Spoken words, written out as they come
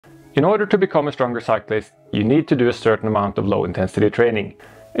In order to become a stronger cyclist, you need to do a certain amount of low intensity training,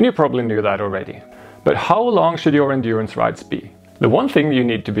 and you probably knew that already. But how long should your endurance rides be? The one thing you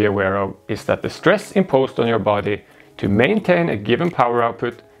need to be aware of is that the stress imposed on your body to maintain a given power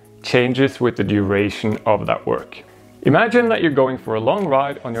output changes with the duration of that work. Imagine that you're going for a long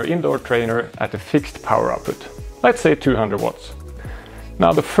ride on your indoor trainer at a fixed power output, let's say 200 watts.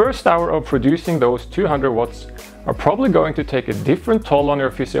 Now the first hour of producing those 200 watts are probably going to take a different toll on your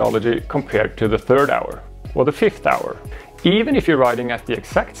physiology compared to the third hour or the fifth hour, even if you're riding at the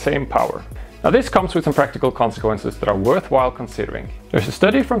exact same power. Now this comes with some practical consequences that are worthwhile considering. There's a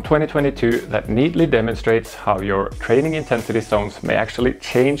study from 2022 that neatly demonstrates how your training intensity zones may actually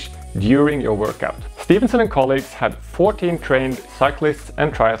change during your workout. Stevenson and colleagues had 14 trained cyclists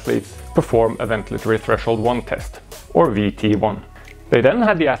and triathletes perform a ventilatory threshold 1 test, or VT1. They then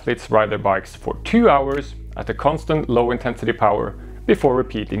had the athletes ride their bikes for 2 hours at a constant low intensity power before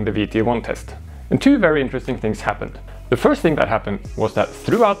repeating the VT1 test. And two very interesting things happened. The first thing that happened was that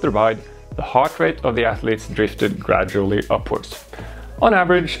throughout the ride, the heart rate of the athletes drifted gradually upwards. On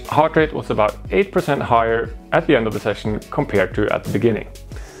average, heart rate was about 8% higher at the end of the session compared to at the beginning.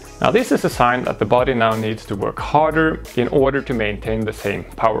 Now this is a sign that the body now needs to work harder in order to maintain the same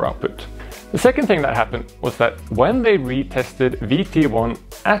power output. The second thing that happened was that when they retested VT1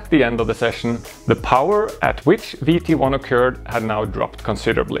 at the end of the session, the power at which VT1 occurred had now dropped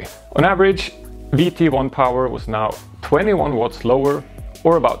considerably. On average, VT1 power was now 21 watts lower,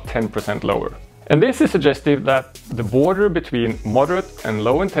 or about 10% lower. And this is suggestive that the border between moderate and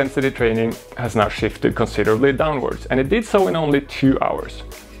low intensity training has now shifted considerably downwards, and it did so in only 2 hours.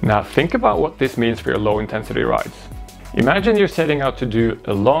 Now think about what this means for your low intensity rides. Imagine you're setting out to do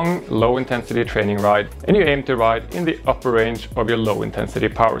a long, low intensity training ride and you aim to ride in the upper range of your low intensity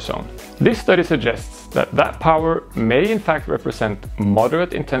power zone. This study suggests that power may in fact represent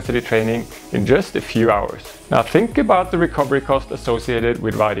moderate intensity training in just a few hours. Now think about the recovery cost associated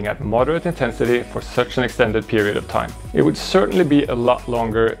with riding at moderate intensity for such an extended period of time. It would certainly be a lot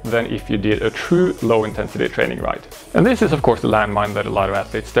longer than if you did a true low intensity training ride. And this is of course the landmine that a lot of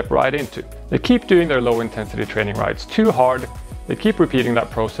athletes step right into. They keep doing their low intensity training rides too hard, they keep repeating that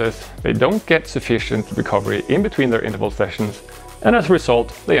process, they don't get sufficient recovery in between their interval sessions, and as a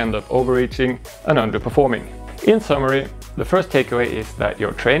result they end up overreaching and underperforming. In summary, the first takeaway is that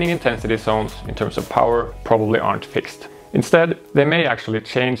your training intensity zones in terms of power probably aren't fixed. Instead, they may actually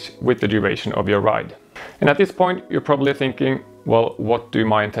change with the duration of your ride. And at this point you're probably thinking, well, what do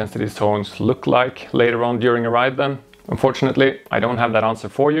my intensity zones look like later on during a ride then? Unfortunately, I don't have that answer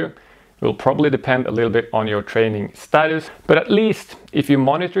for you. It will probably depend a little bit on your training status, but at least if you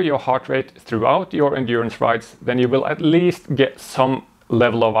monitor your heart rate throughout your endurance rides, then you will at least get some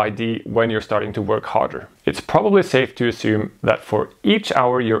level of ID when you're starting to work harder. It's probably safe to assume that for each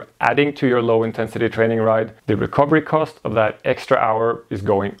hour you're adding to your low intensity training ride, the recovery cost of that extra hour is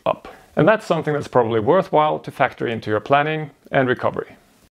going up. And that's something that's probably worthwhile to factor into your planning and recovery.